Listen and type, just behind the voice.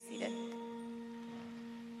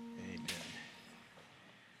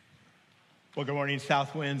Well, good morning,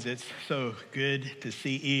 Southwinds. It's so good to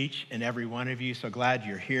see each and every one of you. So glad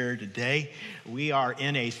you're here today. We are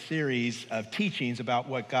in a series of teachings about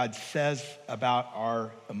what God says about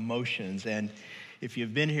our emotions. And if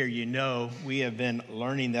you've been here, you know we have been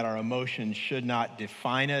learning that our emotions should not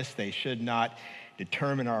define us. They should not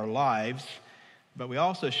determine our lives, but we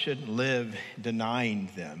also shouldn't live denying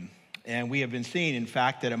them. And we have been seeing, in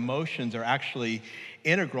fact, that emotions are actually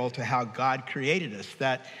integral to how God created us,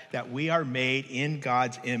 that we are made in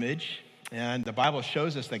God's image. And the Bible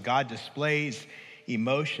shows us that God displays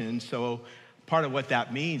emotions. So part of what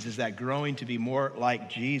that means is that growing to be more like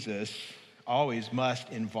Jesus always must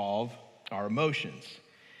involve our emotions.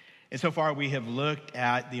 And so far, we have looked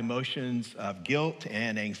at the emotions of guilt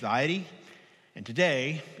and anxiety. And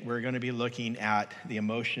today, we're going to be looking at the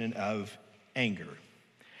emotion of anger.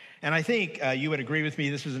 And I think you would agree with me,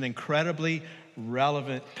 this is an incredibly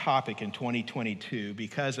relevant topic in 2022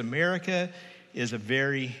 because America is a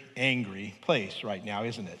very angry place right now,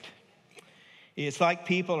 isn't it? It's like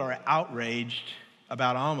people are outraged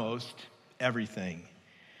about almost everything.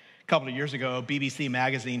 A couple of years ago, BBC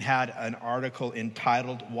Magazine had an article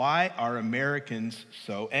entitled, "Why Are Americans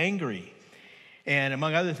So Angry?" And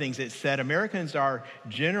among other things, it said Americans are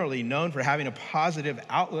generally known for having a positive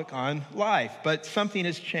outlook on life, but something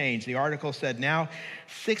has changed. The article said now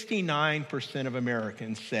 69% of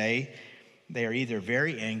Americans say they are either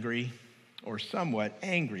very angry or somewhat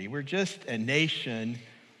angry. We're just a nation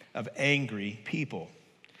of angry people.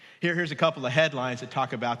 Here's a couple of headlines that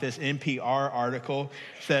talk about this. NPR article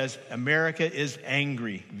says, America is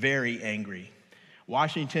angry, very angry.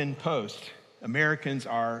 Washington Post, Americans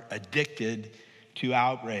are addicted to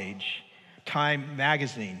outrage. Time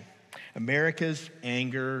magazine, America's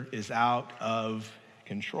anger is out of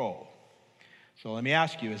control. So let me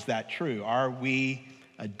ask you, is that true? Are we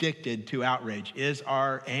addicted to outrage? Is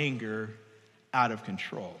our anger out of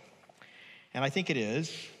control? And I think it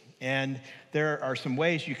is. And there are some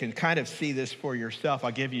ways you can kind of see this for yourself.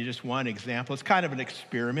 I'll give you just one example. It's kind of an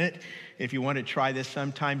experiment. If you want to try this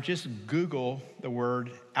sometime, just Google the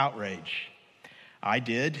word outrage. I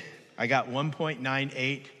did. I got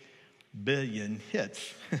 1.98 billion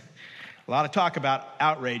hits. A lot of talk about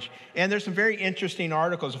outrage. And there's some very interesting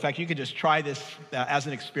articles. In fact, you could just try this as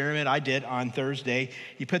an experiment. I did on Thursday.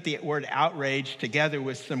 You put the word outrage together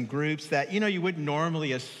with some groups that, you wouldn't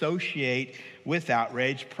normally associate with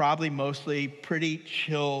outrage, probably mostly pretty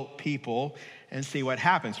chill people, and see what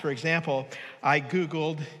happens. For example, I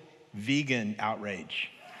Googled vegan outrage.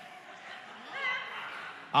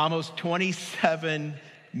 Almost 27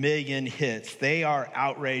 million hits. They are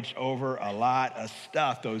outraged over a lot of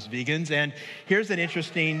stuff, those vegans. And here's an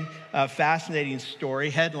interesting, fascinating story.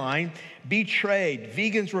 Headline, Betrayed.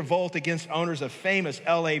 Vegans revolt against owners of famous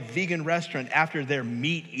LA vegan restaurant after their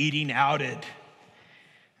meat eating outed.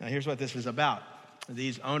 Now here's what this is about.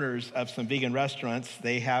 These owners of some vegan restaurants,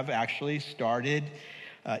 they have actually started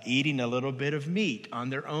eating a little bit of meat on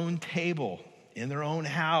their own table, in their own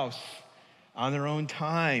house, on their own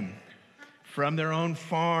time, from their own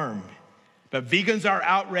farm. But vegans are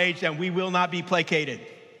outraged and we will not be placated.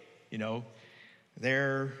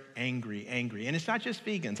 They're angry. And it's not just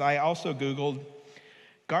vegans. I also Googled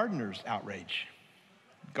gardeners outrage.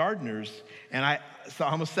 Gardeners, and I saw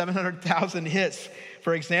almost 700,000 hits.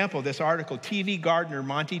 For example, this article, TV gardener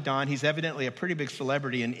Monty Don, he's evidently a pretty big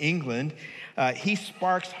celebrity in England. He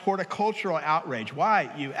sparks horticultural outrage.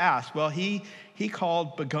 Why, you ask? Well, he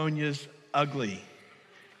called begonias ugly.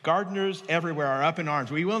 Gardeners everywhere are up in arms.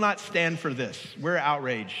 We will not stand for this. We're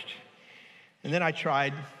outraged. And then I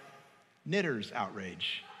tried knitters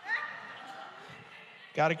outrage.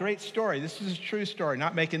 Got a great story. This is a true story,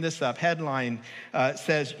 not making this up. Headline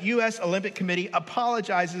says, U.S. Olympic Committee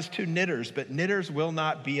apologizes to knitters, but knitters will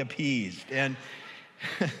not be appeased. And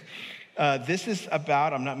this is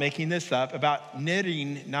about, I'm not making this up, about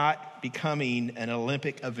knitting not becoming an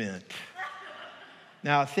Olympic event.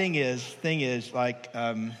 Now, thing is, like,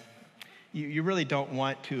 you really don't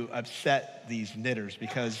want to upset these knitters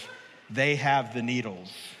because they have the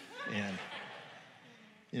needles.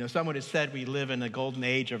 And, someone has said we live in a golden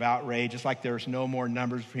age of outrage. It's like there's no more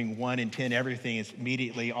numbers between 1 and 10. Everything is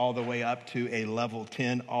immediately all the way up to a level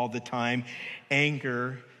 10 all the time.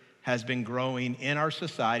 Anger has been growing in our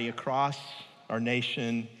society across our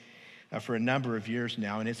nation for a number of years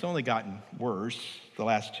now, and it's only gotten worse the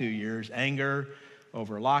last 2 years. Anger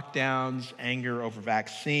over lockdowns, anger over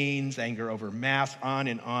vaccines, anger over masks, on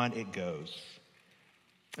and on it goes.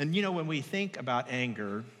 And when we think about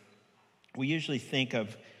anger, we usually think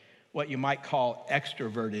of what you might call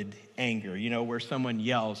extroverted anger, where someone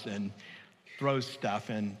yells and throws stuff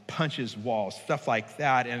and punches walls, stuff like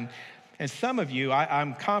that. And And some of you,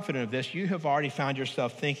 I'm confident of this, you have already found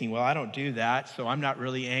yourself thinking, well, I don't do that, so I'm not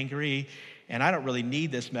really angry, and I don't really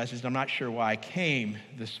need this message, and I'm not sure why I came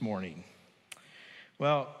this morning.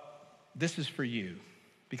 Well, this is for you,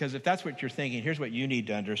 because if that's what you're thinking, here's what you need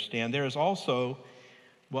to understand. There is also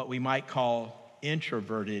what we might call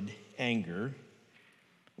introverted anger,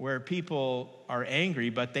 where people are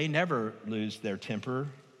angry, but they never lose their temper,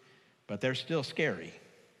 but they're still scary.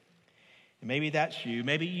 And maybe that's you.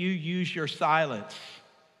 Maybe you use your silence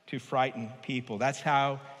to frighten people. That's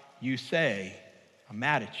how you say, I'm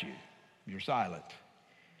mad at you. You're silent.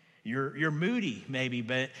 You're moody, maybe,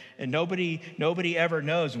 and nobody ever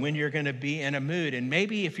knows when you're going to be in a mood. And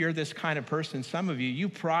maybe if you're this kind of person, some of you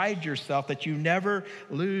pride yourself that you never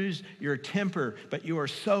lose your temper, but you are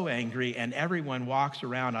so angry, and everyone walks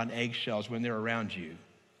around on eggshells when they're around you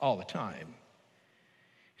all the time.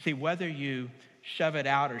 See, whether you shove it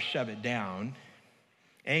out or shove it down,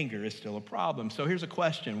 anger is still a problem. So here's a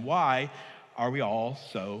question: why are we all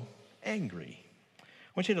so angry? I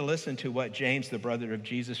want you to listen to what James, the brother of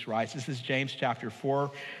Jesus, writes. This is James chapter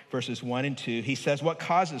 4, verses 1 and 2. He says, "What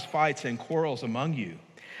causes fights and quarrels among you?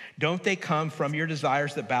 Don't they come from your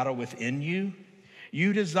desires that battle within you?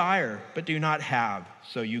 You desire, but do not have,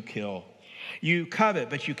 so you kill. You covet,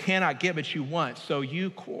 but you cannot get what you want, so you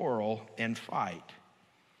quarrel and fight."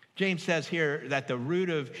 James says here that the root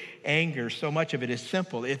of anger, so much of it is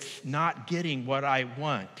simple. It's not getting what I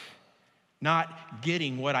want, not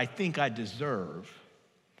getting what I think I deserve.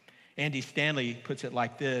 Andy Stanley puts it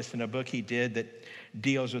like this in a book he did that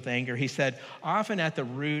deals with anger. He said, often at the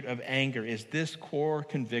root of anger is this core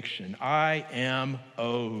conviction: I am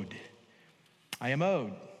owed. I am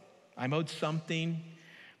owed. I'm owed something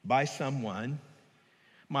by someone.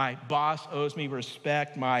 My boss owes me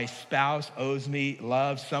respect. My spouse owes me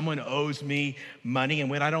love. Someone owes me money. And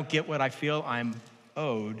when I don't get what I feel I'm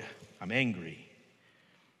owed, I'm angry.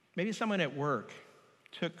 Maybe someone at work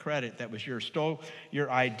took credit that was yours, stole your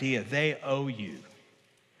idea. They owe you.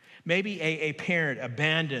 Maybe a parent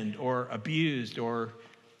abandoned or abused, or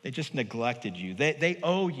they just neglected you. They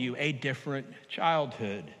owe you a different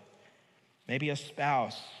childhood. Maybe a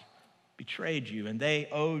spouse betrayed you, and they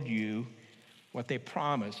owed you what they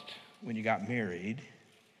promised when you got married.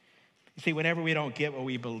 You see, whenever we don't get what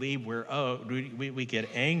we believe we're owed, we get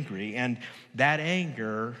angry, and that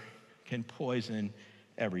anger can poison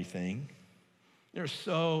everything. There are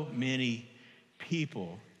so many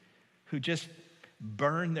people who just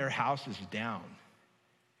burn their houses down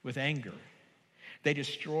with anger. They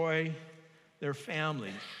destroy their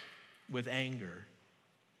families with anger.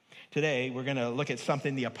 Today, we're going to look at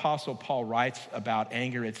something the Apostle Paul writes about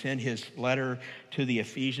anger. It's in his letter to the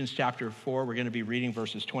Ephesians, chapter 4. We're going to be reading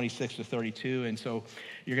verses 26 to 32, and so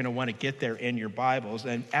you're going to want to get there in your Bibles.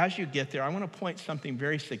 And as you get there, I want to point something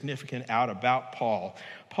very significant out about Paul.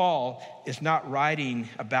 Paul is not writing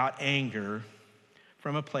about anger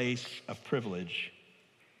from a place of privilege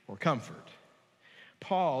or comfort.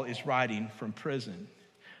 Paul is writing from prison.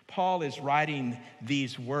 Paul is writing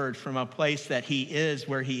these words from a place that he is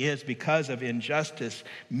where he is because of injustice.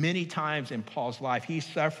 Many times in Paul's life, he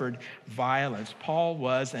suffered violence. Paul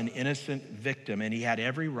was an innocent victim, and he had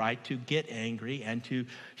every right to get angry and to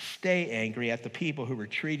stay angry at the people who were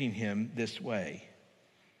treating him this way.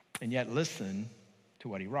 And yet, listen to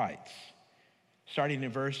what he writes. Starting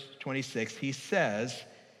in verse 26, he says,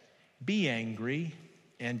 "Be angry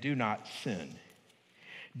and do not sin.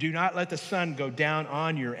 Do not let the sun go down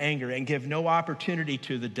on your anger, and give no opportunity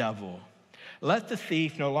to the devil. Let the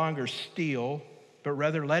thief no longer steal, but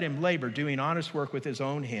rather let him labor, doing honest work with his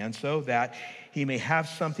own hands, so that he may have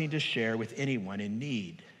something to share with anyone in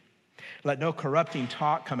need. Let no corrupting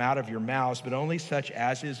talk come out of your mouths, but only such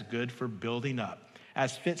as is good for building up,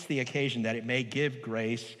 as fits the occasion, that it may give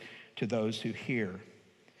grace to those who hear.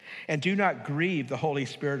 And do not grieve the Holy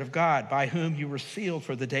Spirit of God, by whom you were sealed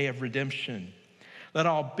for the day of redemption. Let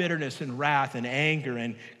all bitterness and wrath and anger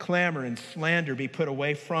and clamor and slander be put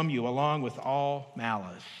away from you, along with all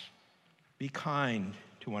malice. Be kind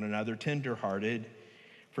to one another, tenderhearted,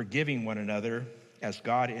 forgiving one another, as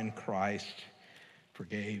God in Christ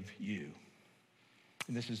forgave you."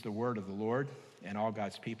 And this is the word of the Lord, and all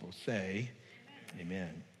God's people say,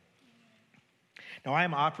 amen. Now, I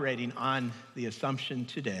am operating on the assumption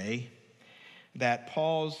today that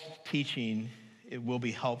Paul's teaching, it will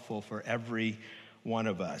be helpful for every one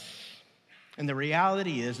of us. And the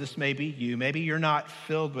reality is, this may be you. Maybe you're not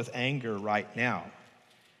filled with anger right now.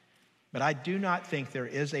 But I do not think there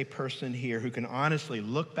is a person here who can honestly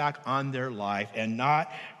look back on their life and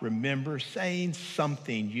not remember saying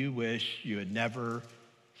something you wish you had never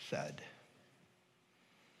said.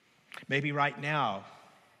 Maybe right now,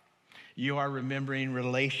 You are remembering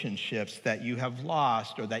relationships that you have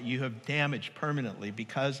lost or that you have damaged permanently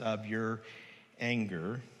because of your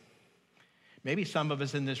anger. Maybe some of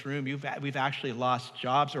us in this room, we've actually lost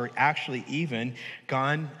jobs or actually even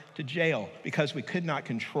gone to jail because we could not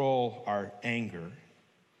control our anger.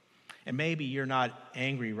 And maybe you're not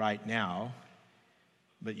angry right now,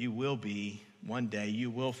 but you will be one day.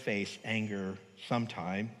 You will face anger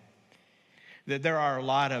sometime. There are a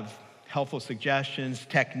lot of helpful suggestions,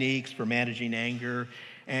 techniques for managing anger,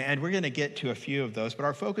 and we're going to get to a few of those, but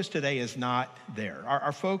our focus today is not there.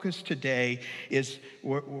 Our focus today is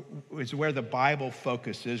where the Bible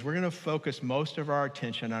focuses. We're going to focus most of our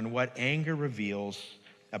attention on what anger reveals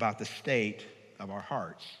about the state of our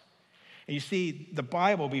hearts. And you see, the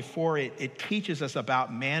Bible, before it teaches us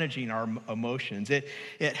about managing our emotions. It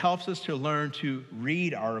helps us to learn to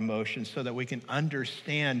read our emotions so that we can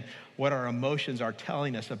understand what our emotions are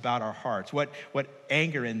telling us about our hearts, what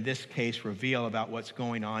anger in this case reveal about what's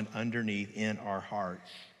going on underneath in our hearts.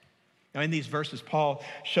 Now, in these verses, Paul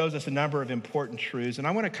shows us a number of important truths, and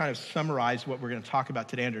I want to kind of summarize what we're going to talk about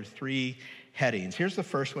today under 3 headings. Here's the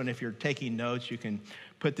first one. If you're taking notes, you can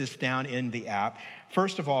put this down in the app.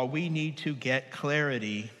 First of all, we need to get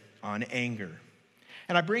clarity on anger.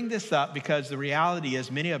 And I bring this up because the reality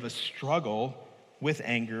is many of us struggle with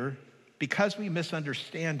anger because we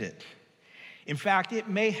misunderstand it. In fact, it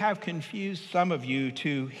may have confused some of you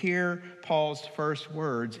to hear Paul's first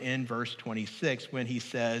words in verse 26 when he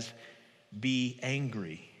says, be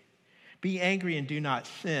angry. Be angry and do not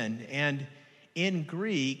sin. And in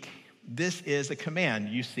Greek, this is a command.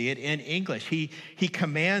 You see it in English. He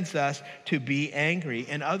commands us to be angry.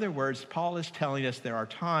 In other words, Paul is telling us there are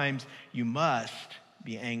times you must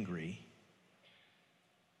be angry.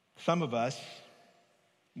 Some of us,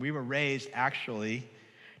 we were raised actually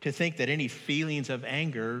to think that any feelings of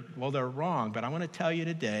anger, well, they're wrong. But I want to tell you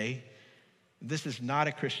today, this is not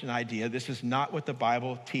a Christian idea. This is not what the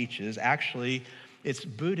Bible teaches. Actually, it's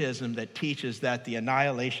Buddhism that teaches that the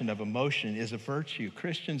annihilation of emotion is a virtue.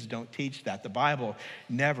 Christians don't teach that. The Bible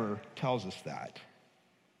never tells us that.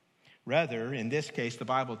 Rather, in this case, the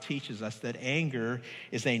Bible teaches us that anger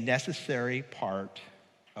is a necessary part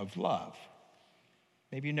of love.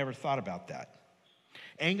 Maybe you never thought about that.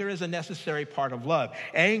 Anger is a necessary part of love.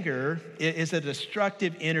 Anger is a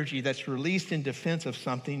destructive energy that's released in defense of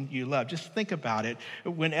something you love. Just think about it.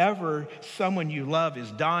 Whenever someone you love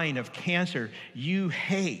is dying of cancer, you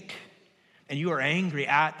hate and you are angry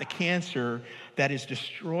at the cancer that is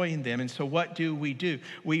destroying them. And so what do?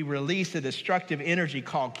 We release a destructive energy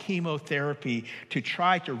called chemotherapy to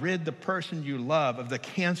try to rid the person you love of the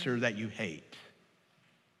cancer that you hate.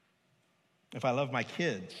 If I love my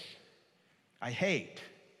kids, I hate.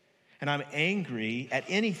 And I'm angry at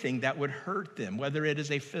anything that would hurt them, whether it is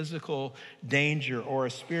a physical danger or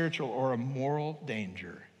a spiritual or a moral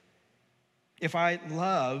danger. If I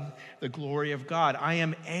love the glory of God, I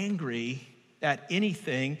am angry at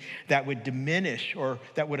anything that would diminish or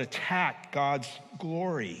that would attack God's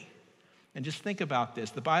glory. And just think about this.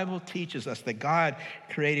 The Bible teaches us that God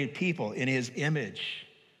created people in his image.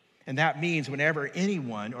 And that means whenever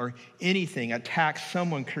anyone or anything attacks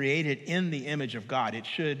someone created in the image of God, it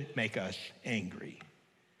should make us angry.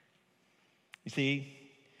 You see,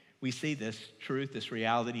 we see this truth, this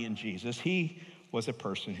reality in Jesus. He was a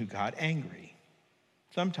person who got angry,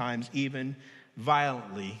 sometimes even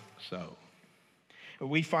violently so.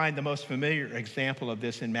 We find the most familiar example of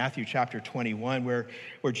this in Matthew chapter 21, where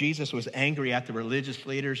Jesus was angry at the religious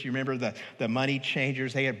leaders. You remember the money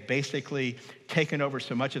changers? They had basically taken over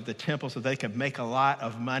so much of the temple so they could make a lot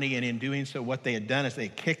of money. And in doing so, what they had done is they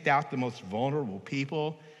kicked out the most vulnerable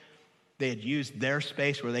people. They had used their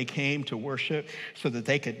space where they came to worship so that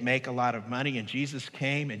they could make a lot of money. And Jesus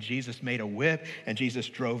came and Jesus made a whip and Jesus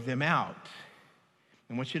drove them out.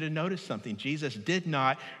 I want you to notice something. Jesus did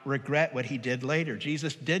not regret what he did later.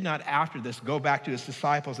 Jesus did not, after this, go back to his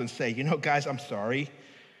disciples and say, you know, guys, I'm sorry.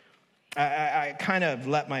 I kind of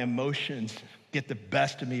let my emotions get the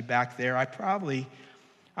best of me back there. I probably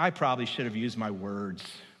should have used my words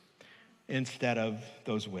instead of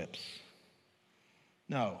those whips.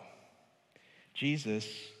 No. Jesus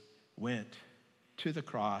went to the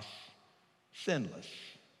cross sinless.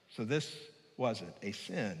 So this wasn't a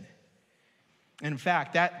sin. In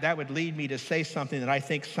fact, that would lead me to say something that I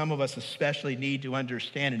think some of us especially need to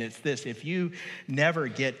understand, and it's this. If you never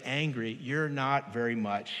get angry, you're not very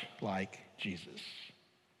much like Jesus.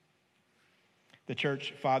 The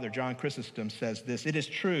church father, John Chrysostom, says this: "It is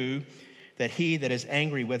true that he that is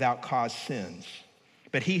angry without cause sins,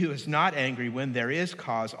 but he who is not angry when there is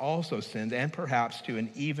cause also sins, and perhaps to an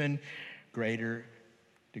even greater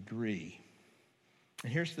degree."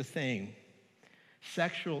 And here's the thing.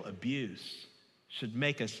 Sexual abuse should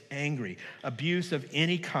make us angry. Abuse of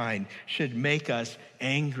any kind should make us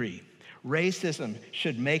angry. Racism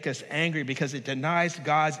should make us angry because it denies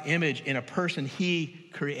God's image in a person he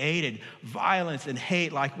created. Violence and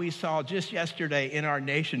hate, like we saw just yesterday in our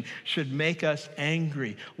nation, should make us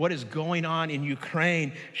angry. What is going on in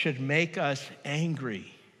Ukraine should make us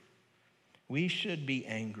angry. We should be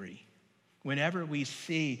angry whenever we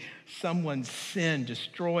see someone's sin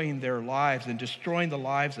destroying their lives and destroying the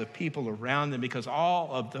lives of people around them, because all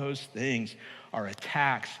of those things are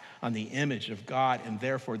attacks on the image of God, and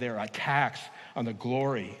therefore they're attacks on the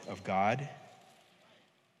glory of God.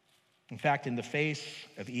 In fact, in the face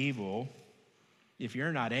of evil, if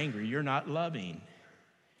you're not angry, you're not loving.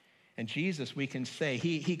 And Jesus, we can say,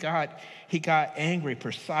 he got angry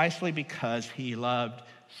precisely because he loved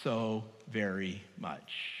so very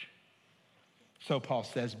much. So Paul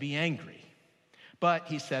says, be angry. But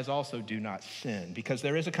he says also, do not sin, because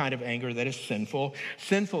there is a kind of anger that is sinful.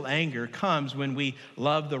 Sinful anger comes when we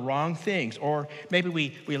love the wrong things, or maybe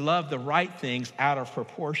we love the right things out of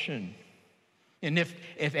proportion. And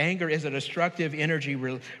if anger is a destructive energy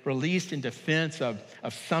released in defense of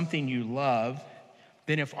something you love,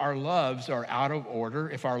 then if our loves are out of order,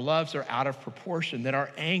 if our loves are out of proportion, then our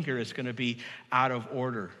anger is going to be out of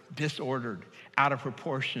order, disordered, out of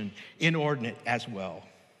proportion, inordinate as well.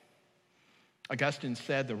 Augustine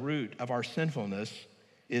said the root of our sinfulness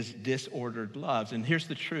is disordered loves. And here's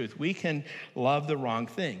the truth. We can love the wrong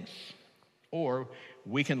things, or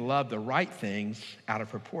we can love the right things out of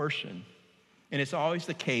proportion. And it's always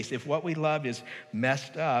the case. If what we love is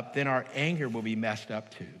messed up, then our anger will be messed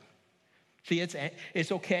up too. See,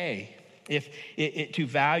 it's okay to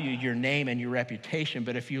value your name and your reputation,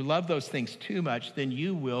 but if you love those things too much, then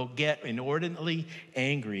you will get inordinately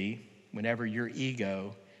angry whenever your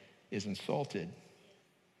ego is insulted.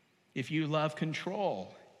 If you love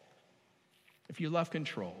control,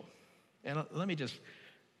 and let me just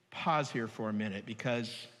pause here for a minute,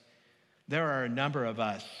 because there are a number of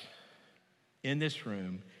us in this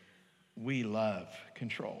room, we love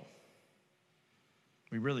control.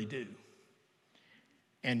 We really do.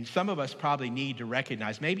 And some of us probably need to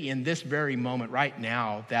recognize, maybe in this very moment right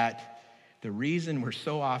now, that the reason we're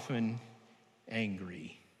so often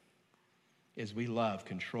angry is we love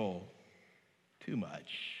control too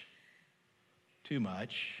much. Too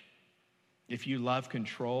much. If you love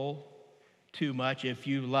control too much, if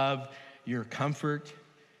you love your comfort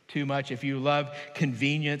too much, if you love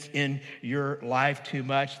convenience in your life too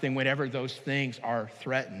much, then whenever those things are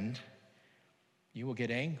threatened, you will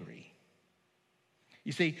get angry.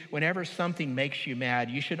 You see, whenever something makes you mad,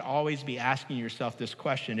 you should always be asking yourself this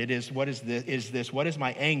question. It is, what is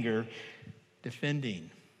my anger defending?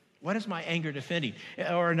 What is my anger defending?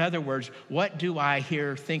 Or in other words, what do I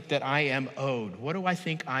here think that I am owed? What do I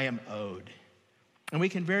think I am owed? And we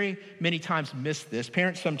can very many times miss this.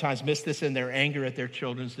 Parents sometimes miss this in their anger at their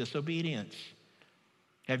children's disobedience.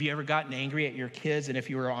 Have you ever gotten angry at your kids? And if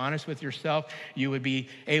you were honest with yourself, you would be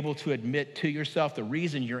able to admit to yourself the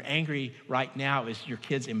reason you're angry right now is your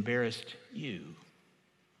kids embarrassed you,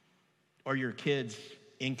 or your kids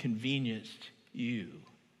inconvenienced you.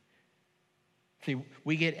 See,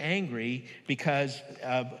 we get angry because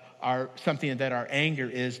of something that our anger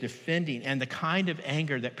is defending. And the kind of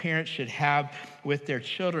anger that parents should have with their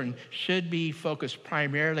children should be focused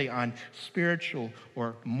primarily on spiritual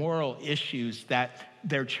or moral issues that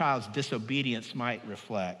their child's disobedience might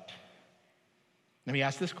reflect. Let me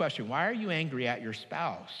ask this question. Why are you angry at your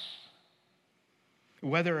spouse?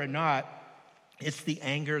 Whether or not it's the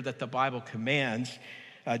anger that the Bible commands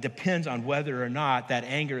depends on whether or not that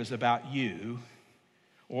anger is about you,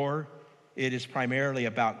 or it is primarily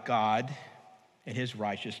about God and his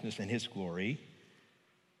righteousness and his glory.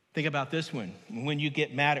 Think about this one. When you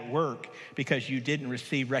get mad at work because you didn't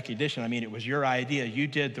receive recognition, it was your idea, you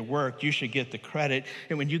did the work, you should get the credit.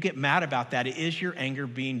 And when you get mad about that, is your anger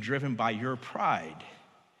being driven by your pride?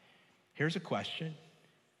 Here's a question.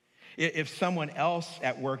 If someone else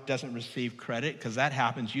at work doesn't receive credit, because that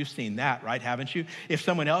happens, you've seen that, right? Haven't you? If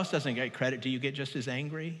someone else doesn't get credit, do you get just as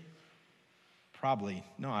angry? Probably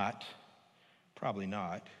not. Probably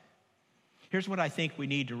not. Here's what I think we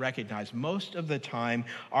need to recognize. Most of the time,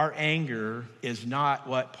 our anger is not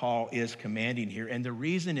what Paul is commanding here. And the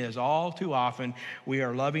reason is, all too often, we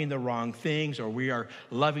are loving the wrong things, or we are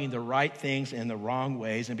loving the right things in the wrong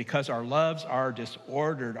ways. And because our loves are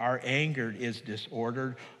disordered, our anger is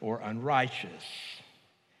disordered or unrighteous.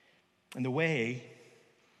 And the way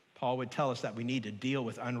Paul would tell us that we need to deal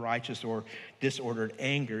with unrighteous or disordered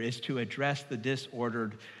anger is to address the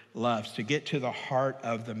disordered loves, to get to the heart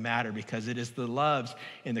of the matter, because it is the loves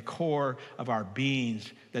in the core of our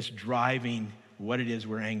beings that's driving what it is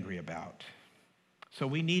we're angry about. So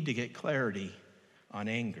we need to get clarity on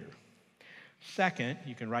anger. Second,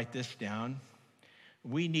 you can write this down,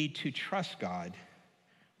 we need to trust God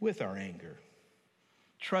with our anger.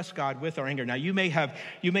 Trust God with our anger. Now, you may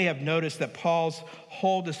have noticed that Paul's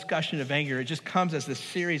whole discussion of anger, it just comes as a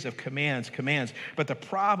series of commands. But the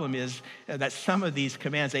problem is that some of these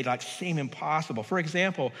commands, they seem impossible. For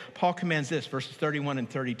example, Paul commands this, verses 31 and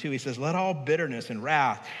 32. He says, let all bitterness and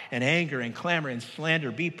wrath and anger and clamor and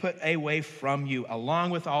slander be put away from you,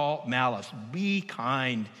 along with all malice. Be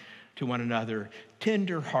kind to one another,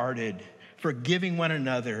 tender-hearted, forgiving one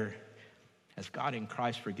another, as God in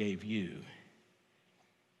Christ forgave you.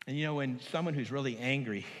 And when someone who's really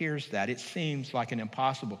angry hears that, it seems like an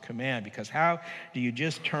impossible command, because how do you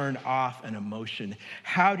just turn off an emotion?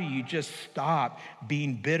 How do you just stop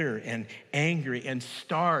being bitter and angry and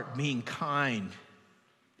start being kind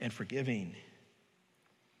and forgiving?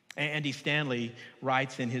 Andy Stanley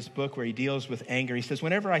writes in his book where he deals with anger, he says,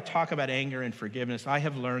 whenever I talk about anger and forgiveness, I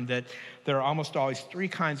have learned that there are almost always three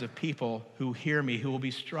kinds of people who hear me who will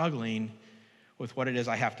be struggling with what it is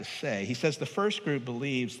I have to say. He says the first group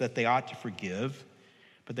believes that they ought to forgive,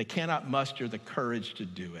 but they cannot muster the courage to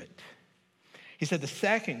do it. He said the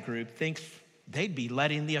second group thinks they'd be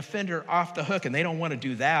letting the offender off the hook, and they don't want to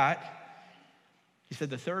do that. He said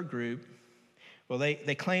the third group, well,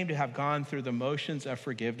 they claim to have gone through the motions of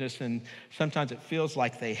forgiveness, and sometimes it feels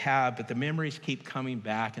like they have, but the memories keep coming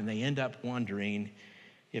back, and they end up wondering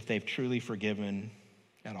if they've truly forgiven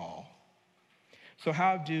at all. So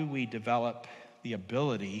how do we develop the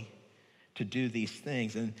ability to do these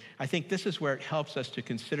things? And I think this is where it helps us to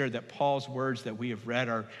consider that Paul's words that we have read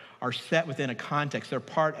are set within a context. They're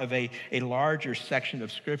part of a larger section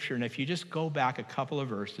of Scripture. And if you just go back a couple of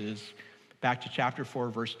verses, back to chapter 4,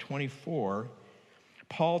 verse 24,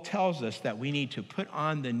 Paul tells us that we need to put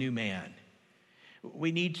on the new man.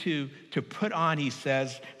 We need to put on, he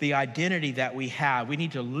says, the identity that we have. We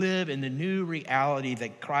need to live in the new reality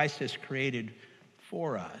that Christ has created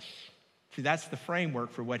for us. See, that's the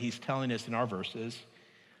framework for what he's telling us in our verses.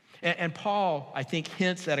 And Paul, I think,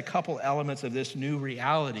 hints at a couple elements of this new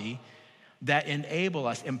reality that enable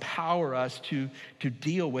us, empower us to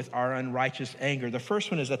deal with our unrighteous anger. The first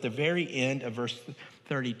one is at the very end of verse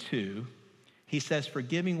 32. He says,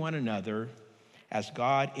 forgiving one another as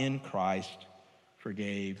God in Christ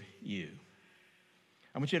forgave you.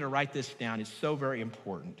 I want you to write this down. It's so very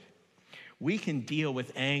important. We can deal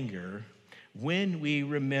with anger when we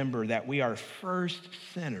remember that we are first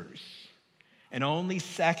sinners and only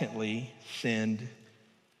secondly sinned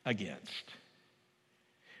against.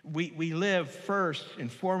 We live first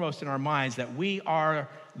and foremost in our minds that we are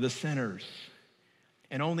the sinners.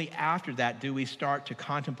 And only after that do we start to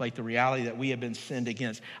contemplate the reality that we have been sinned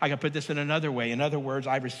against. I can put this in another way. In other words,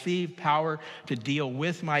 I receive power to deal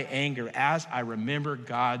with my anger as I remember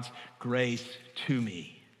God's grace to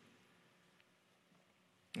me.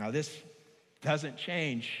 Now, this doesn't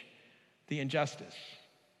change the injustice.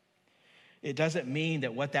 It doesn't mean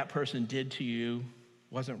that what that person did to you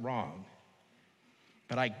wasn't wrong.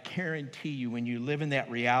 But I guarantee you, when you live in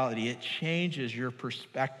that reality, it changes your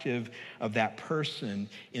perspective of that person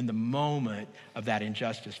in the moment of that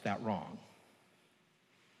injustice, that wrong.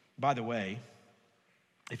 By the way,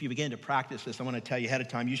 if you begin to practice this, I want to tell you ahead of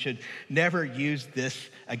time, you should never use this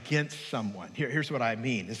against someone. Here's what I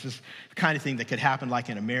mean. This is the kind of thing that could happen like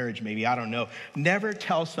in a marriage, maybe, I don't know. Never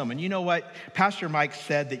tell someone, you know what, Pastor Mike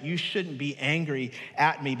said that you shouldn't be angry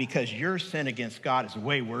at me because your sin against God is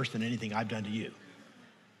way worse than anything I've done to you.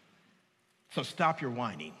 So stop your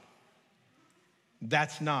whining.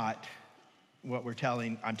 That's not what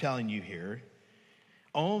I'm telling you here.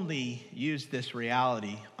 Only use this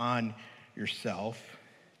reality on yourself.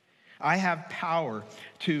 I have power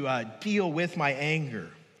to deal with my anger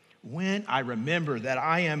when I remember that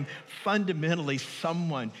I am fundamentally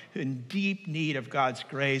someone in deep need of God's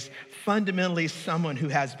grace, fundamentally someone who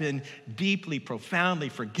has been deeply, profoundly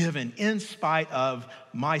forgiven in spite of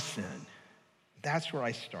my sin. That's where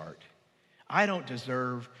I start. I don't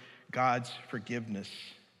deserve God's forgiveness.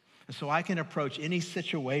 And so I can approach any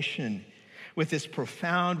situation with this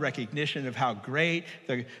profound recognition of how great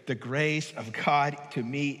the grace of God to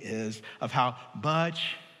me is, of how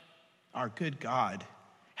much our good God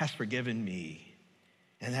has forgiven me.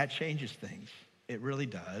 And that changes things. It really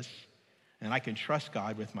does. And I can trust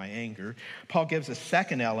God with my anger. Paul gives a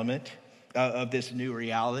second element of this new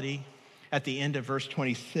reality. at the end of verse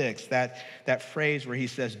 26, that phrase where he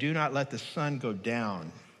says, do not let the sun go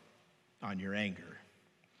down on your anger.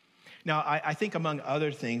 Now, I think among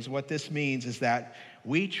other things, what this means is that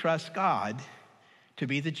we trust God to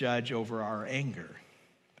be the judge over our anger.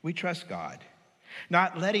 We trust God.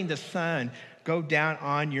 Not letting the sun go down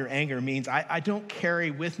on your anger means I don't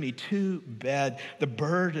carry with me to bed the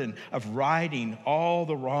burden of righting all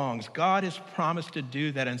the wrongs. God has promised to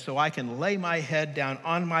do that, and so I can lay my head down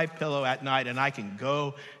on my pillow at night and I can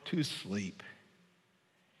go to sleep.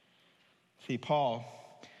 See, Paul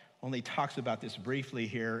only talks about this briefly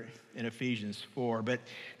here in Ephesians 4, but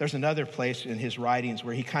there's another place in his writings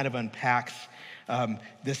where he kind of unpacks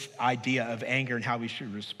this idea of anger and how we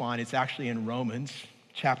should respond. It's actually in Romans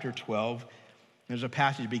chapter 12. There's a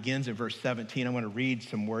passage that begins in verse 17. I want to read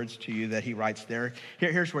some words to you that he writes there.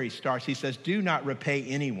 Here's where he starts. He says, do not repay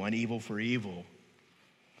anyone evil for evil.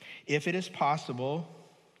 If it is possible,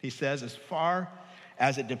 he says, as far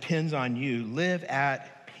as it depends on you, live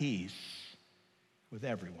at peace with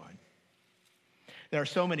everyone. There are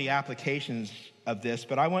so many applications of this,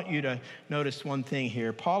 but I want you to notice one thing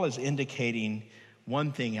here. Paul is indicating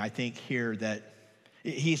one thing, I think, here, that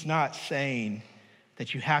he's not saying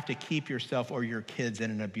that you have to keep yourself or your kids in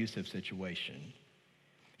an abusive situation.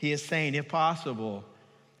 He is saying, if possible,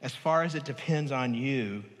 as far as it depends on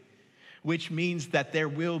you, which means that there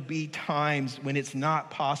will be times when it's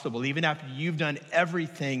not possible, even after you've done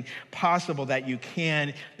everything possible that you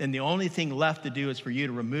can, and the only thing left to do is for you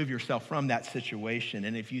to remove yourself from that situation.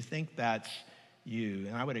 And if you think that's you,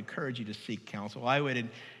 and I would encourage you to seek counsel. I would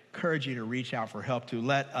encourage you to reach out for help, to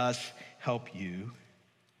let us help you.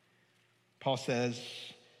 Paul says,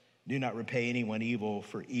 do not repay anyone evil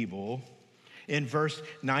for evil. In verse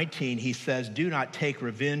 19, he says, do not take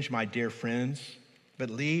revenge, my dear friends, but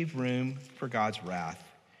leave room for God's wrath.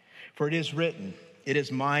 For it is written, it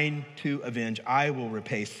is mine to avenge, I will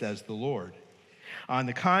repay, says the Lord. On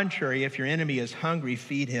the contrary, if your enemy is hungry,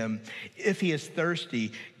 feed him. If he is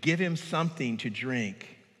thirsty, give him something to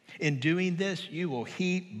drink. In doing this, you will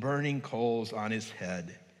heap burning coals on his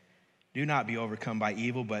head. Do not be overcome by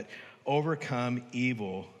evil, but overcome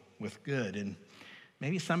evil with good. And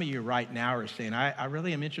maybe some of you right now are saying, I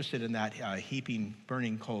really am interested in that heaping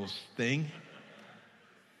burning coals thing.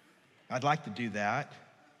 I'd like to do that.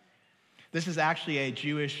 This is actually a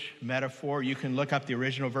Jewish metaphor. You can look up the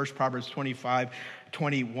original verse, Proverbs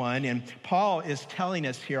 25:21. And Paul is telling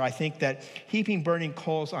us here, I think, that heaping burning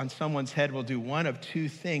coals on someone's head will do one of two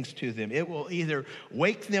things to them. It will either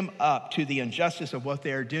wake them up to the injustice of what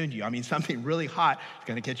they are doing to you. I mean, something really hot is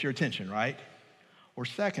going to get your attention, right? Or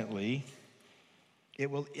secondly, it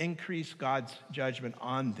will increase God's judgment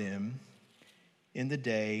on them in the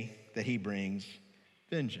day that he brings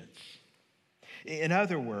vengeance. In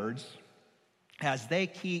other words, as they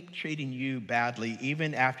keep treating you badly,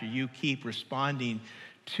 even after you keep responding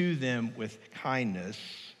to them with kindness,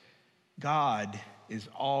 God is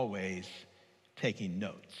always taking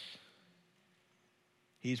notes.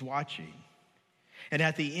 He's watching. And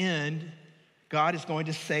at the end, God is going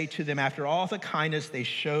to say to them, after all the kindness they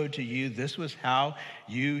showed to you, this was how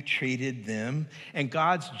you treated them. And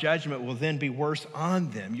God's judgment will then be worse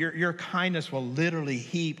on them. Your kindness will literally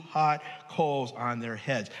heap hot coals on their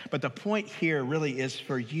heads. But the point here really is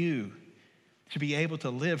for you to be able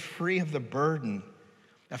to live free of the burden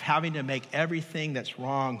of having to make everything that's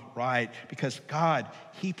wrong right, because God,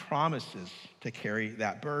 he promises to carry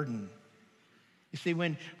that burden. You see,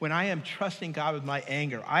 when I am trusting God with my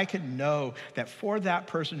anger, I can know that for that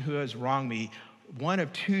person who has wronged me, one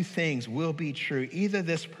of two things will be true. Either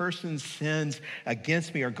this person's sins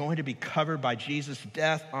against me are going to be covered by Jesus'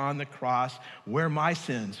 death on the cross where my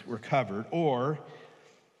sins were covered, or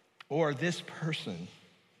this person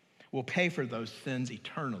will pay for those sins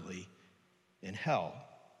eternally in hell.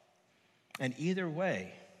 And either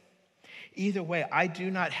way, I do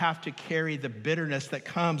not have to carry the bitterness that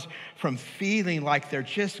comes from feeling like they're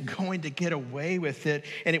just going to get away with it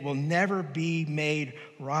and it will never be made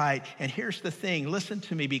right. And here's the thing, listen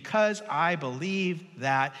to me, because I believe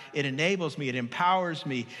that, it enables me, it empowers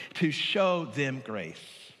me to show them grace.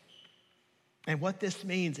 And what this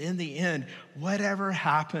means in the end, whatever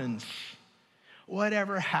happens,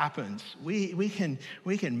 we can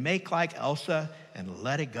make like Elsa and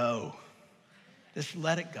let it go. Just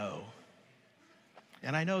let it go.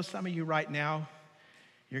 And I know some of you right now,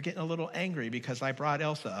 you're getting a little angry because I brought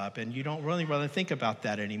Elsa up and you don't really think about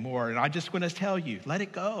that anymore. And I'm just going to tell you, let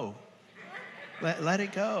it go. Let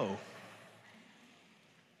it go.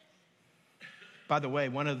 By the way,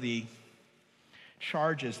 one of the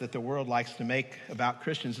charges that the world likes to make about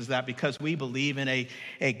Christians is that because we believe in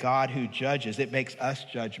a God who judges, it makes us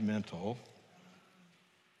judgmental.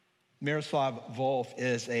 Miroslav Volf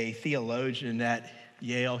is a theologian at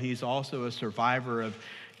Yale. He's also a survivor of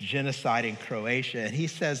genocide in Croatia. And he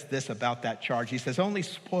says this about that charge. He says, only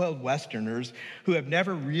spoiled Westerners who have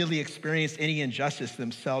never really experienced any injustice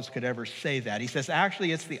themselves could ever say that. He says,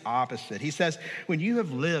 actually, it's the opposite. He says, when you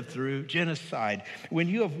have lived through genocide, when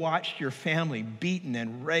you have watched your family beaten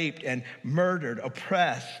and raped and murdered,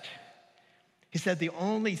 oppressed, he said, the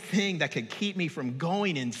only thing that could keep me from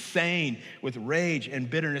going insane with rage and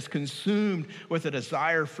bitterness, consumed with a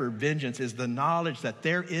desire for vengeance, is the knowledge that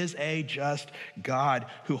there is a just God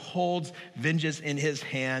who holds vengeance in his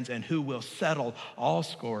hands and who will settle all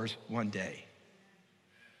scores one day.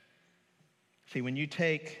 See, when you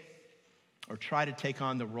take or try to take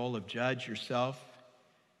on the role of judge yourself,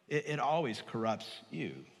 it always corrupts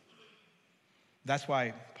you. That's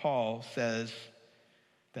why Paul says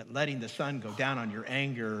that letting the sun go down on your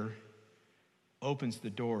anger opens the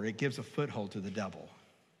door. It gives a foothold to the devil.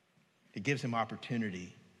 It gives him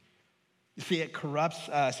opportunity. You see, it corrupts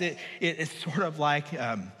us. It's sort of like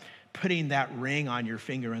putting that ring on your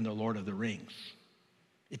finger in the Lord of the Rings.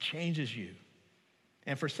 It changes you.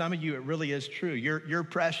 And for some of you, it really is true. You're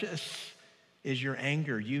precious is your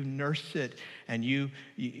anger. You nurse it and you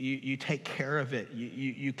take care of it.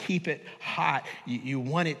 You keep it hot. You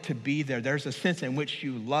want it to be there. There's a sense in which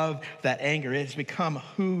you love that anger. It's become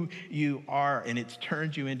who you are, and it's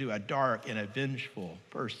turned you into a dark and a vengeful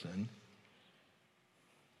person.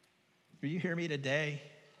 Do you hear me today?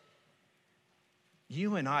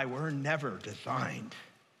 You and I were never designed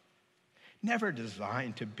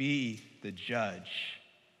to be the judge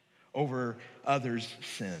over others'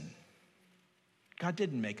 sin. God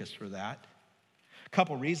didn't make us for that. A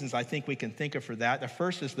couple reasons I think we can think of for that. The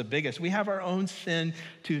first is the biggest. We have our own sin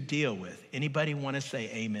to deal with. Anybody want to say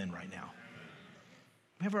amen right now?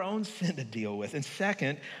 We have our own sin to deal with. And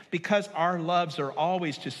second, because our loves are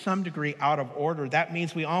always to some degree out of order, that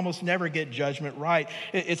means we almost never get judgment right.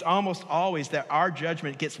 It's almost always that our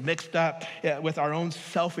judgment gets mixed up with our own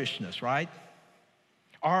selfishness, right?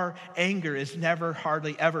 Our anger is never,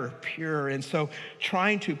 hardly ever pure. And so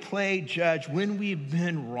trying to play judge when we've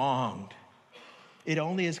been wronged, it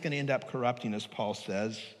only is going to end up corrupting us, Paul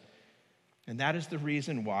says. And that is the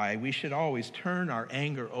reason why we should always turn our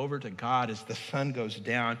anger over to God as the sun goes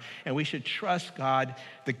down. And we should trust God,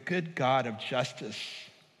 the good God of justice,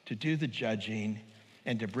 to do the judging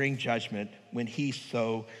and to bring judgment when he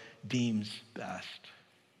so deems best.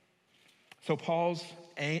 So Paul's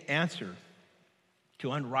answer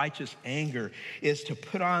to unrighteous anger is to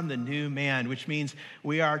put on the new man, which means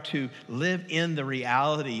we are to live in the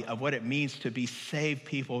reality of what it means to be saved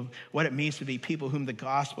people, what it means to be people whom the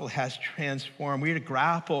gospel has transformed. We're to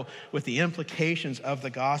grapple with the implications of the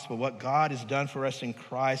gospel, what God has done for us in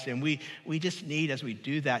Christ. And we just need, as we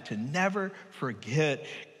do that, to never forget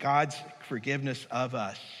God's forgiveness of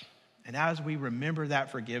us. And as we remember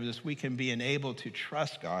that forgiveness, we can be enabled to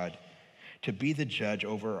trust God to be the judge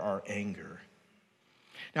over our anger.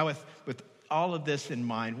 Now, with all of this in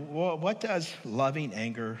mind, what does loving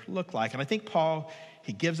anger look like? And I think Paul,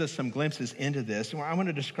 he gives us some glimpses into this. And I want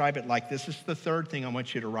to describe it like this. This is the third thing I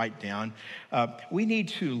want you to write down. We need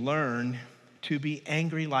to learn to be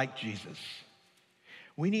angry like Jesus.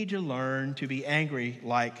 We need to learn to be angry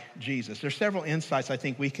like Jesus. There's several insights I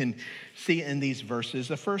think we can see in these verses.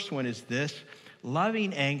 The first one is this: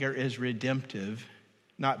 loving anger is redemptive,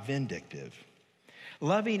 not vindictive.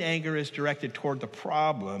 Loving anger is directed toward the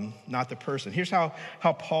problem, not the person. Here's how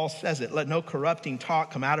Paul says it. Let no corrupting talk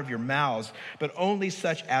come out of your mouths, but only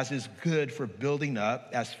such as is good for building up,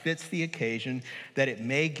 as fits the occasion, that it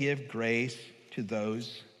may give grace to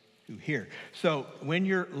those who hear. So when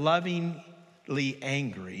you're lovingly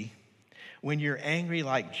angry, when you're angry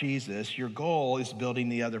like Jesus, your goal is building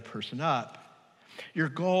the other person up. Your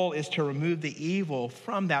goal is to remove the evil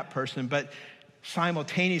from that person, but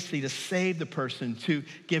simultaneously to save the person, to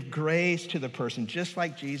give grace to the person, just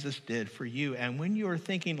like Jesus did for you. And when you are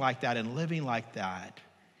thinking like that and living like that,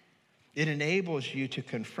 it enables you to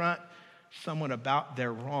confront someone about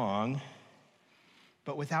their wrong,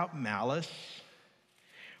 but without malice,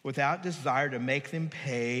 without desire to make them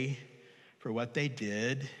pay for what they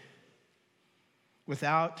did,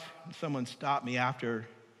 without someone stopped me after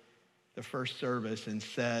the first service and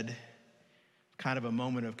said, kind of a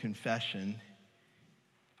moment of confession,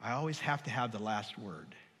 I always have to have the last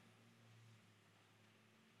word.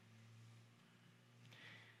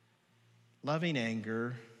 Loving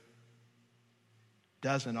anger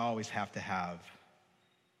doesn't always have to have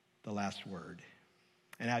the last word.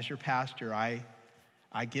 And as your pastor, I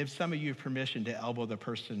I give some of you permission to elbow the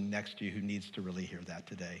person next to you who needs to really hear that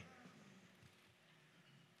today.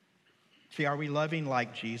 See, are we loving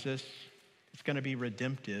like Jesus? It's going to be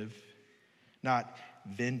redemptive, not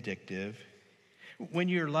vindictive. When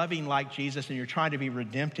you're loving like Jesus and you're trying to be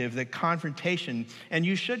redemptive, the confrontation, and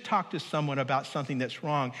you should talk to someone about something that's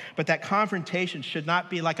wrong, but that confrontation should not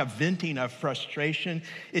be like a venting of frustration.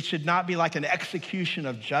 It should not be like an execution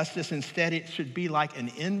of justice. Instead, it should be like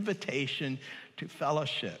an invitation to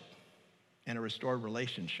fellowship and a restored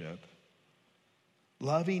relationship.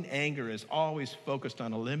 Loving anger is always focused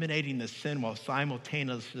on eliminating the sin while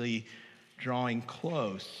simultaneously drawing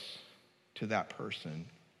close to that person.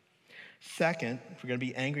 Second, if we're going to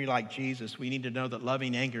be angry like Jesus, we need to know that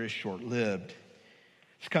loving anger is short-lived.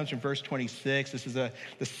 This comes from verse 26. This is the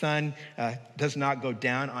sun does not go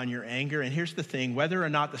down on your anger. And here's the thing, whether or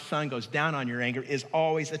not the sun goes down on your anger is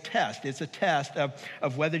always a test. It's a test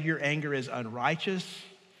of whether your anger is unrighteous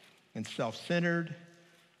and self-centered,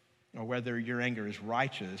 or whether your anger is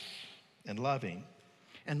righteous and loving.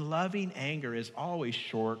 And loving anger is always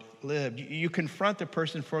short-lived. You confront the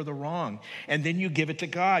person for the wrong, and then you give it to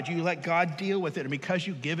God. You let God deal with it. And because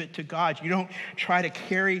you give it to God, you don't try to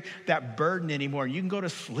carry that burden anymore. You can go to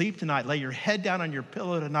sleep tonight, lay your head down on your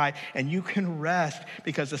pillow tonight, and you can rest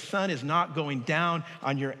because the sun is not going down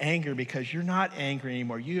on your anger because you're not angry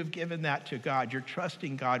anymore. You have given that to God. You're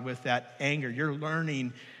trusting God with that anger. You're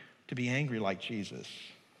learning to be angry like Jesus.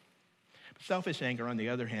 Selfish anger, on the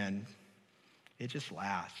other hand, it just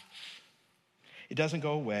lasts. It doesn't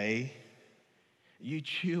go away. You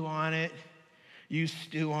chew on it. You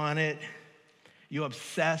stew on it. You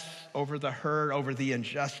obsess over the hurt, over the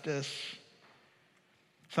injustice.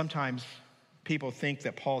 Sometimes people think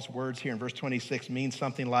that Paul's words here in verse 26 mean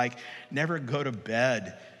something like, never go to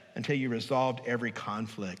bed until you resolved every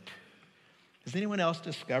conflict. Has anyone else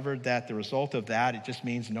discovered that the result of that, it just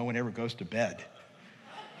means no one ever goes to bed?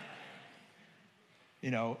 You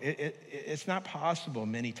know, it's not possible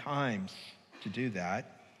many times to do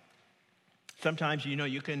that. Sometimes,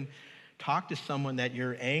 you can talk to someone that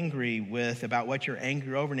you're angry with about what you're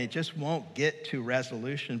angry over, and it just won't get to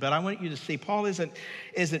resolution. But I want you to see, Paul isn't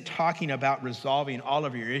talking about resolving all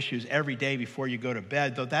of your issues every day before you go to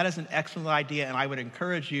bed, though that is an excellent idea, and I would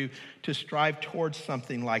encourage you to strive towards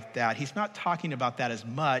something like that. He's not talking about that as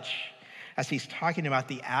much as he's talking about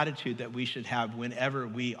the attitude that we should have whenever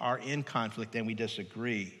we are in conflict and we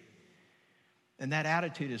disagree. And that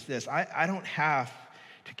attitude is this: I don't have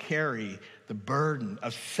to carry the burden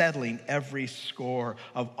of settling every score,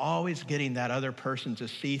 of always getting that other person to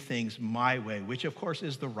see things my way, which of course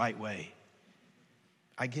is the right way.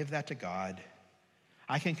 I give that to God.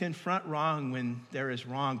 I can confront wrong when there is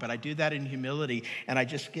wrong, but I do that in humility, and I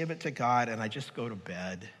just give it to God, and I just go to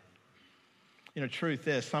bed. Truth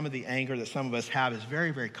is, some of the anger that some of us have is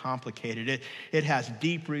very, very complicated. It has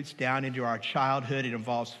deep roots down into our childhood. It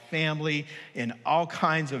involves family and all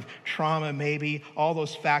kinds of trauma, maybe, all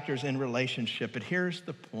those factors in relationship. But here's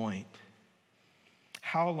the point.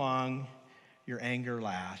 How long your anger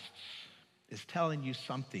lasts is telling you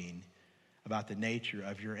something about the nature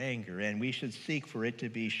of your anger, and we should seek for it to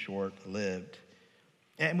be short-lived.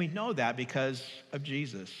 And we know that because of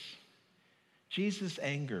Jesus. Jesus'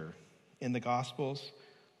 anger in the Gospels,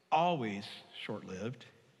 always short-lived.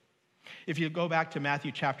 If you go back to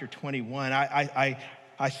Matthew chapter 21,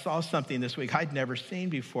 I saw something this week I'd never seen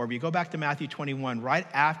before. But you go back to Matthew 21, right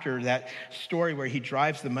after that story where he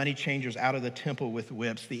drives the money changers out of the temple with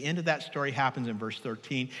whips. The end of that story happens in verse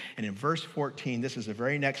 13. And in verse 14, this is the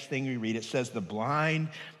very next thing we read. It says, the blind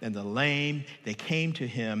and the lame, they came to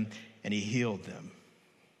him and he healed them.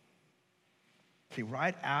 See,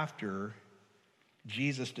 right after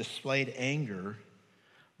Jesus displayed anger,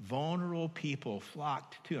 vulnerable people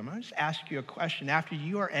flocked to him. I'm just ask you a question. After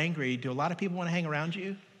you are angry, do a lot of people want to hang around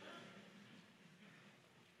you?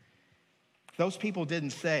 Those people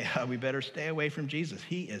didn't say, we better stay away from Jesus.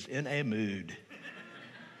 He is in a mood.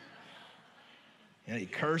 And he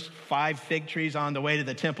cursed 5 fig trees on the way to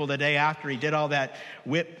the temple the day after. He did all that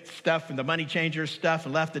whip stuff and the money changer stuff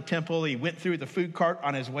and left the temple. He went through the food cart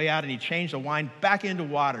on his way out and he changed the wine back into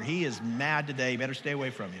water. He is mad today. You better stay away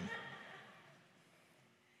from him.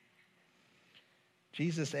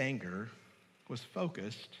 Jesus' anger was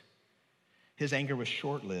focused. His anger was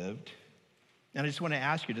short-lived. And I just want to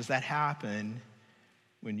ask you, does that happen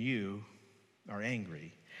when you are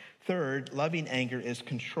angry? Third, loving anger is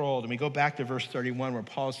controlled. And we go back to verse 31 where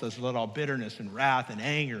Paul says, let all bitterness and wrath and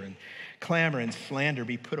anger and clamor and slander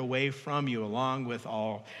be put away from you along with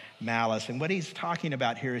all malice. And what he's talking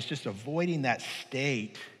about here is just avoiding that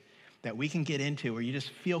state that we can get into where you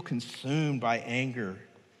just feel consumed by anger.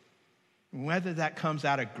 Whether that comes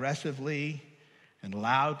out aggressively and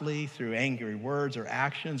loudly through angry words or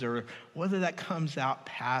actions, or whether that comes out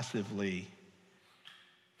passively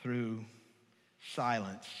through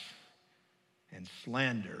silence and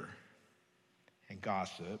slander and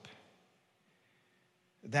gossip,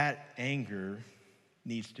 that anger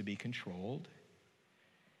needs to be controlled.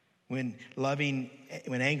 When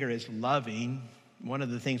anger is loving, one of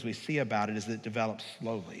the things we see about it is that it develops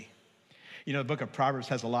slowly. You know, the book of Proverbs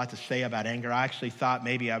has a lot to say about anger. I actually thought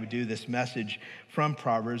maybe I would do this message from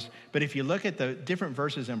Proverbs, but if you look at the different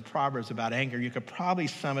verses in Proverbs about anger, you could probably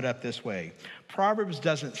sum it up this way. Proverbs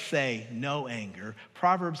doesn't say no anger.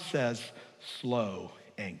 Proverbs says slow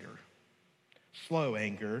anger. Slow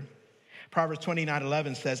anger. Proverbs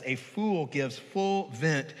 29:11 says, a fool gives full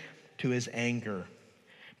vent to his anger,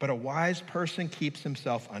 but a wise person keeps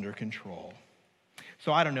himself under control.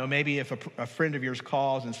 So I don't know, maybe if a friend of yours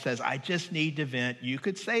calls and says, I just need to vent, you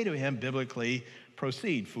could say to him biblically,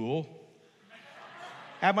 proceed, fool.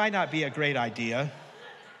 That might not be a great idea.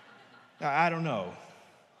 I don't know.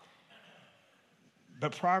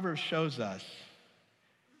 But Proverbs shows us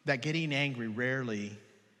that getting angry rarely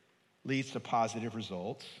leads to positive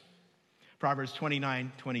results. Proverbs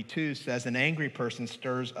 29:22 says, an angry person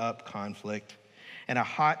stirs up conflict, and a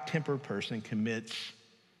hot-tempered person commits,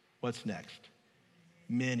 what's next?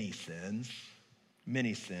 Many sins.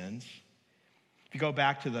 Many sins. If you go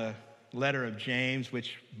back to the letter of James,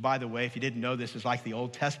 which, by the way, if you didn't know this, is like the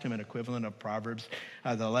Old Testament equivalent of Proverbs.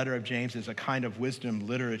 The letter of James is a kind of wisdom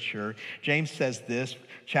literature. James says this,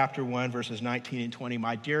 chapter 1, verses 19 and 20,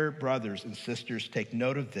 my dear brothers and sisters, take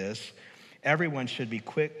note of this. Everyone should be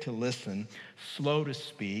quick to listen, slow to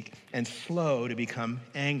speak, and slow to become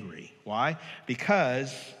angry. Why?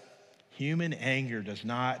 Because human anger does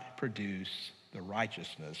not produce the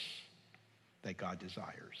righteousness that God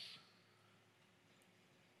desires.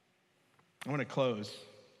 I want to close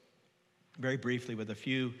very briefly with a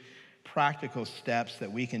few practical steps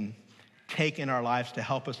that we can take in our lives to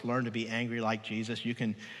help us learn to be angry like Jesus. You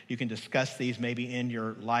can discuss these maybe in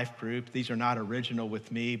your life group. These are not original with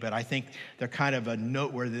me, but I think they're kind of a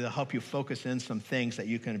noteworthy. They'll help you focus in some things that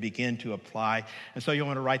you can begin to apply. And so you'll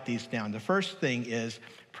want to write these down. The first thing is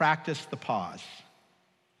practice the pause.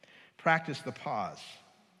 Practice the pause.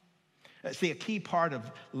 See, a key part of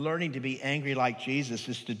learning to be angry like Jesus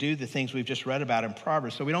is to do the things we've just read about in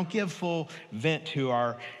Proverbs. So we don't give full vent to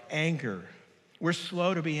our anger. We're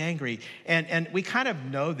slow to be angry. And we kind of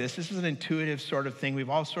know this. This is an intuitive sort of thing. We've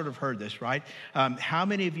all sort of heard this, right? How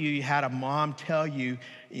many of you had a mom tell you,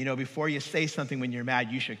 before you say something when you're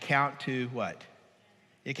mad, you should count to what?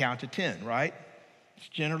 You count to 10, right? It's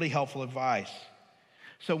generally helpful advice.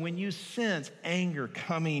 So when you sense anger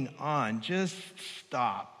coming on, just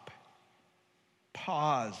stop.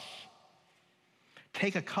 Pause.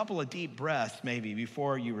 Take a couple of deep breaths maybe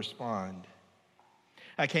before you respond.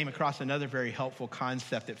 I came across another very helpful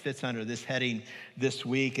concept that fits under this heading this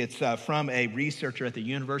week. It's from a researcher at the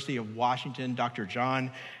University of Washington, Dr.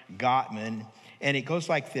 John Gottman, and it goes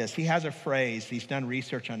like this. He has a phrase. He's done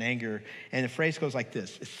research on anger, and the phrase goes like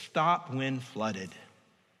this. Stop when flooded.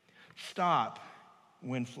 Stop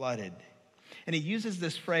when flooded. And he uses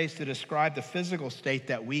this phrase to describe the physical state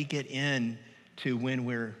that we get into when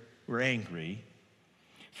we're angry.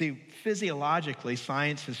 See, physiologically,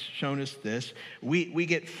 science has shown us this. We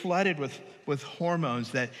get flooded with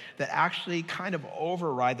hormones that actually kind of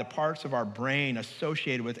override the parts of our brain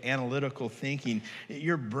associated with analytical thinking.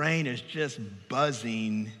 Your brain is just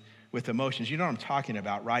buzzing with emotions. You know what I'm talking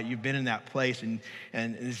about, right? You've been in that place, and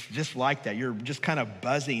it's just like that. You're just kind of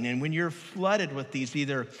buzzing. And when you're flooded with these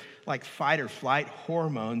either like fight or flight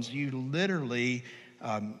hormones, you literally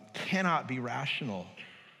cannot be rational.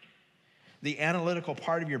 The analytical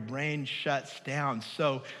part of your brain shuts down.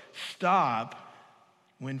 So stop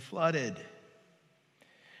when flooded.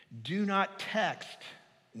 Do not text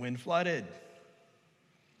when flooded.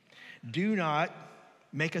 Do not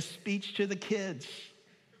make a speech to the kids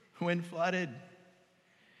when flooded.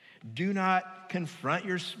 Do not confront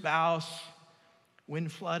your spouse when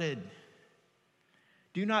flooded.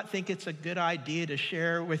 Do not think it's a good idea to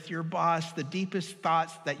share with your boss the deepest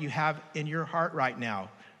thoughts that you have in your heart right now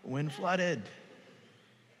when flooded.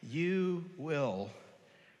 You will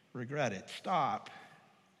regret it. Stop.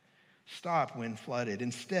 Stop when flooded.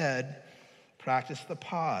 Instead, practice the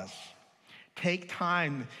pause. Take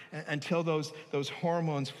time until those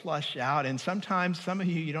hormones flush out. And sometimes, some of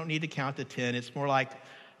you don't need to count to 10. It's more like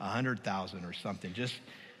 100,000 or something. Just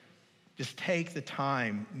take the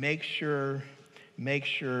time. Make sure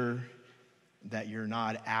that you're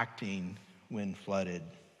not acting when flooded.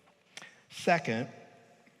 Second,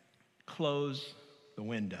 close the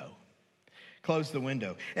window. Close the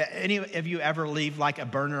window. Any of you ever leave like a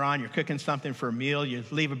burner on? You're cooking something for a meal, you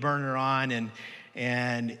leave a burner on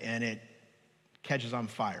and it catches on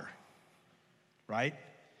fire, right?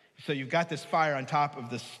 So you've got this fire on top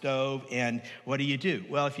of the stove, and what do?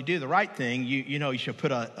 Well, if you do the right thing, you should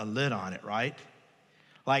put a lid on it, right?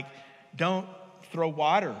 Like, don't throw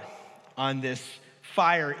water on this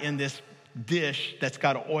fire in this dish that's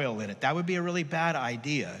got oil in it. That would be a really bad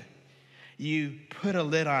idea. You put a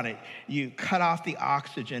lid on it. You cut off the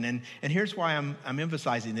oxygen. And here's why I'm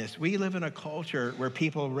emphasizing this. We live in a culture where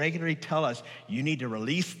people regularly tell us, you need to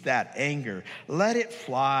release that anger. Let it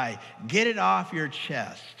fly. Get it off your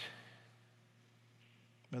chest.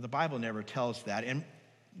 But the Bible never tells that. And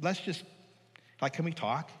let's just, can we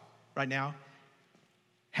talk right now?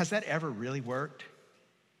 Has that ever really worked?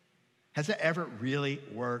 Has that ever really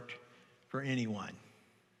worked for anyone?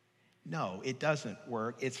 No, it doesn't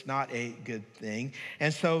work. It's not a good thing.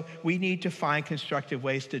 And so we need to find constructive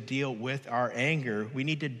ways to deal with our anger. We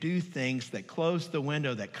need to do things that close the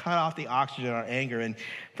window, that cut off the oxygen in our anger. And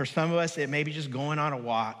for some of us, it may be just going on a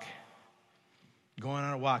walk. Going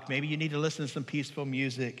on a walk. Maybe you need to listen to some peaceful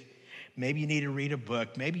music. Maybe you need to read a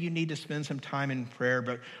book. Maybe you need to spend some time in prayer.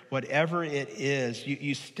 But whatever it is,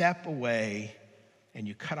 you step away and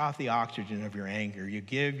you cut off the oxygen of your anger. You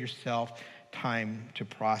give yourself time to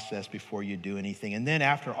process before you do anything. And then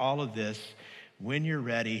after all of this, when you're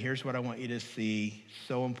ready, here's what I want you to see.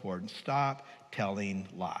 So important. Stop telling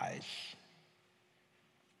lies.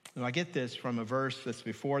 Now, I get this from a verse that's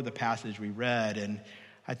before the passage we read, and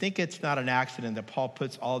I think it's not an accident that Paul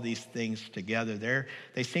puts all these things together.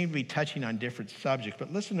 They seem to be touching on different subjects,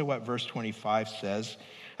 but listen to what verse 25 says.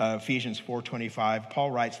 Ephesians 4:25, Paul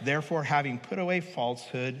writes, "Therefore, having put away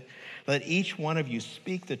falsehood, let each one of you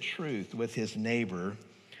speak the truth with his neighbor,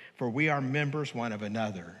 for we are members one of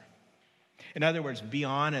another." In other words, be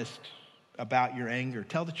honest about your anger.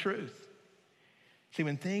 Tell the truth. See,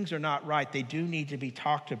 when things are not right, they do need to be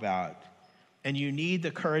talked about. And you need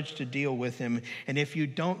the courage to deal with them. And if you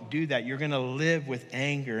don't do that, you're going to live with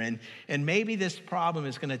anger. And maybe this problem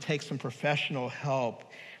is going to take some professional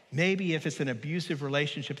help. Maybe if it's an abusive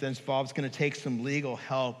relationship that's involved, it's going to take some legal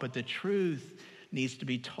help. But the truth needs to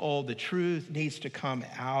be told. The truth needs to come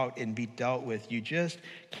out and be dealt with. You just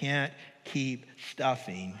can't keep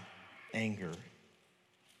stuffing anger.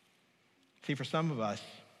 See, for some of us,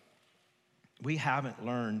 we haven't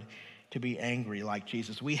learned to be angry like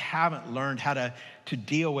Jesus. We haven't learned how to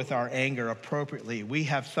deal with our anger appropriately.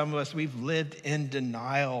 Some of us, we've lived in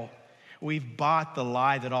denial. We've bought the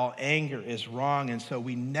lie that all anger is wrong, and so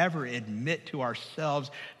we never admit to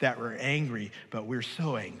ourselves that we're angry, but we're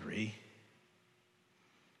so angry.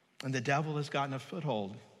 And the devil has gotten a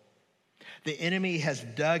foothold. The enemy has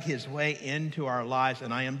dug his way into our lives,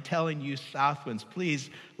 and I am telling you, Southwinds, please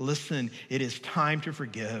listen. It is time to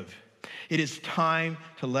forgive. It is time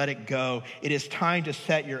to let it go. It is time to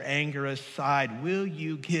set your anger aside. Will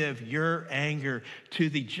you give your anger to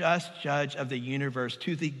the just judge of the universe,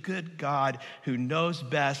 to the good God who knows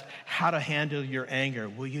best how to handle your anger?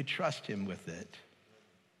 Will you trust him with it?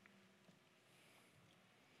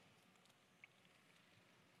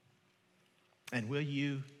 And will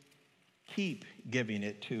you keep giving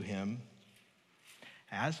it to him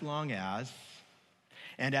as long as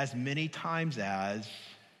and as many times as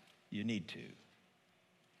you need to?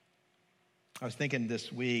 I was thinking this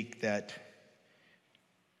week that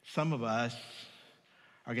some of us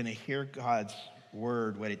are going to hear God's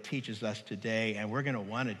word, what it teaches us today, and we're going to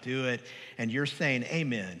want to do it. And you're saying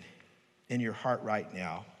amen in your heart right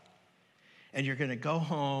now. And you're going to go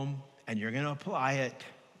home and you're going to apply it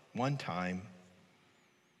one time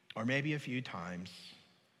or maybe a few times.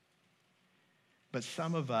 But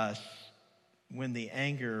some of us, when the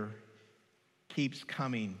anger keeps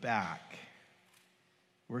coming back,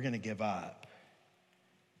 we're going to give up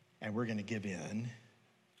and we're going to give in.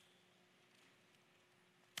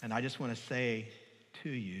 And I just want to say to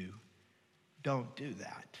you, don't do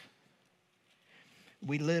that.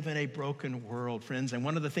 We live in a broken world, friends, and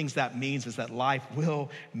one of the things that means is that life will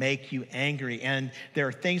make you angry, and there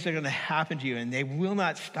are things that are going to happen to you, and they will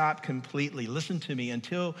not stop completely. Listen to me,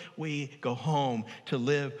 until we go home to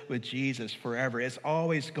live with Jesus forever. It's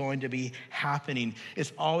always going to be happening.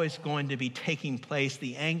 It's always going to be taking place.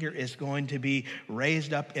 The anger is going to be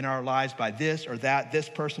raised up in our lives by this or that, this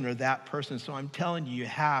person or that person. So I'm telling you, you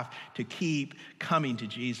have to keep coming to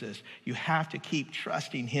Jesus. You have to keep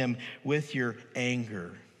trusting him with your anger.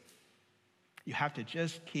 You have to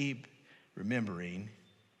just keep remembering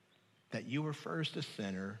that you were first a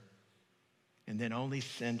sinner and then only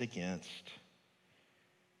sinned against.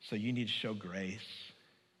 So you need to show grace.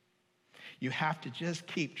 You have to just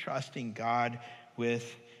keep trusting God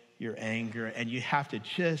with your anger, and you have to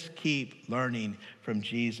just keep learning from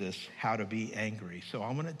Jesus how to be angry. So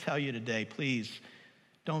I want to tell you today, please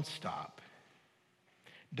don't stop.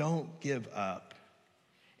 Don't give up.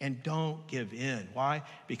 And don't give in. Why?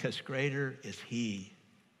 Because greater is he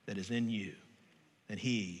that is in you than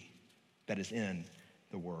he that is in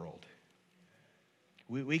the world.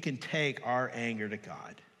 We can take our anger to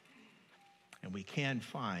God, and we can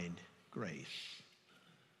find grace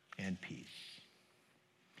and peace.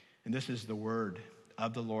 And this is the word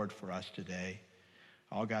of the Lord for us today.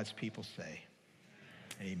 All God's people say,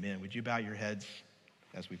 amen. Would you bow your heads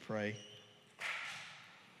as we pray?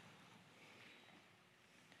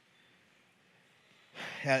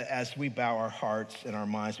 As we bow our hearts and our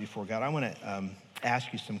minds before God, I want to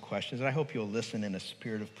ask you some questions, and I hope you'll listen in a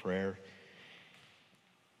spirit of prayer.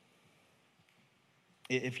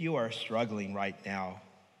 If you are struggling right now,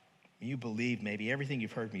 you believe maybe everything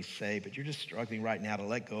you've heard me say, but you're just struggling right now to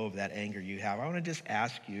let go of that anger you have, I want to just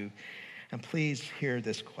ask you, and please hear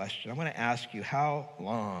this question. I want to ask you, how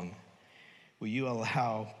long will you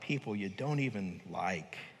allow people you don't even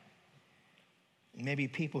like, maybe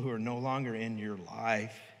people who are no longer in your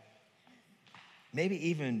life, maybe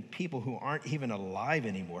even people who aren't even alive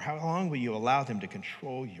anymore, how long will you allow them to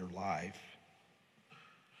control your life?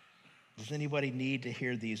 Does anybody need to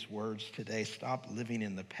hear these words today? Stop living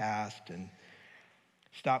in the past and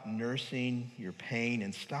stop nursing your pain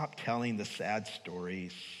and stop telling the sad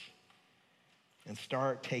stories and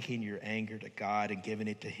start taking your anger to God and giving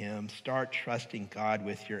it to him. Start trusting God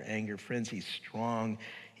with your anger. Friends, he's strong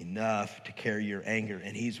enough to carry your anger,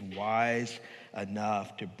 and he's wise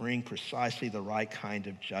enough to bring precisely the right kind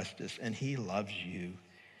of justice, and he loves you,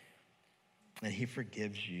 and he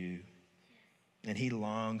forgives you. And he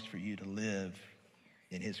longs for you to live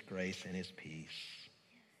in his grace and his peace.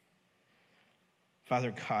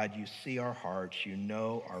 Father God, you see our hearts. You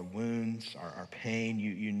know our wounds, our pain.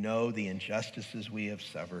 You know the injustices we have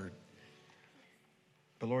suffered.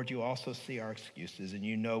 But Lord, you also see our excuses, and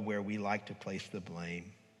you know where we like to place the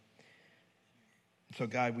blame. So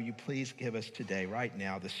God, will you please give us today, right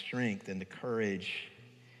now, the strength and the courage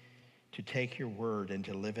to take your word and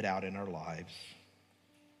to live it out in our lives.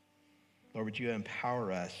 Lord, would you empower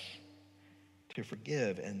us to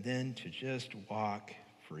forgive and then to just walk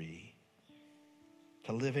free,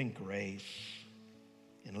 to live in grace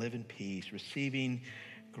and live in peace, receiving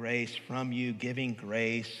grace from you, giving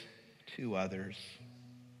grace to others.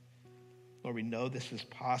 Lord, we know this is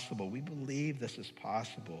possible. We believe this is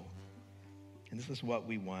possible. And this is what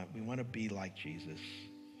we want. We want to be like Jesus.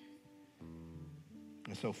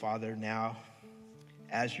 And so, Father, now,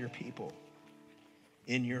 as your people,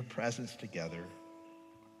 in your presence together,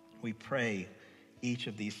 we pray each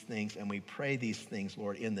of these things, and we pray these things,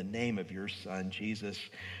 Lord, in the name of your Son, Jesus,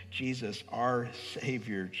 Jesus, our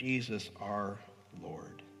Savior, Jesus, our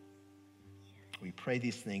Lord. We pray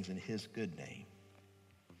these things in his good name.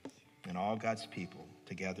 And all God's people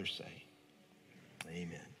together say,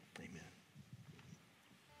 amen.